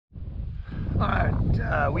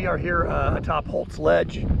Alright, we are here atop Holts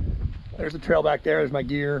Ledge. There's the trail back there, there's my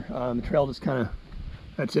gear. The trail just kind of,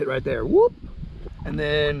 that's it right there, whoop! And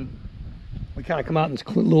then we kind of come out in this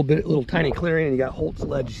little tiny clearing, and you got Holts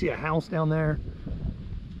Ledge. You see a house down there?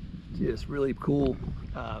 Just really cool,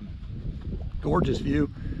 gorgeous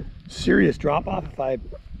view. Serious drop off. Let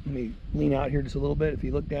me lean out here just a little bit. If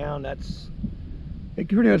you look down, it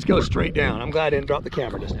pretty much goes straight down. I'm glad I didn't drop the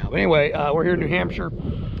camera just now. But anyway, we're here in New Hampshire.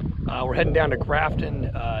 We're heading down to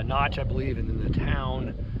Grafton Notch, I believe, and then the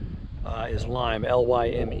town is Lyme,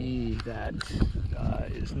 L-Y-M-E, that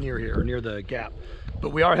is near here, or near the gap.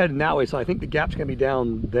 But we are heading that way, so I think the gap's gonna be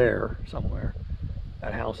down there somewhere.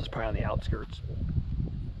 That house is probably on the outskirts.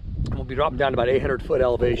 We'll be dropping down to about 800-foot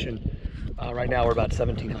elevation. Right now we're about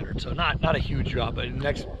 1,700, so not a huge drop, but in the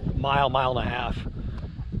next mile and a half,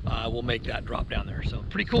 we'll make that drop down there. So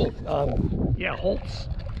pretty cool. Yeah, Holts,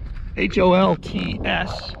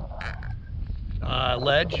 H-O-L-T-S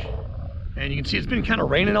ledge, and you can see it's been kind of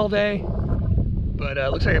raining all day, but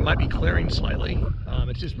it looks like it might be clearing slightly.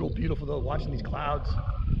 It's just real beautiful though, watching these clouds.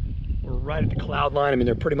 We're right at the cloud line. I mean,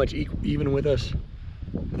 they're pretty much even with us.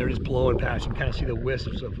 And they're just blowing past. You can kind of see the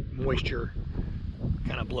wisps of moisture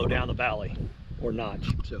kind of blow down the valley or notch.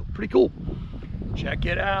 So pretty cool. Check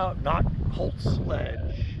it out. Not Holts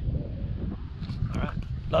Ledge. All right.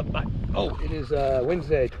 Love. Bye. Oh, it is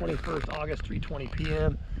Wednesday, 21st August, 3:20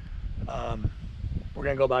 p.m. We're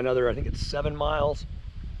gonna go about another, I think it's 7 miles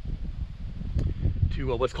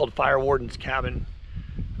to what's called Fire Warden's Cabin,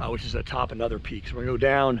 which is atop another peak. So we're gonna go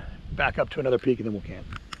down, back up to another peak, and then we'll camp.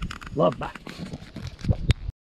 Love. Bye.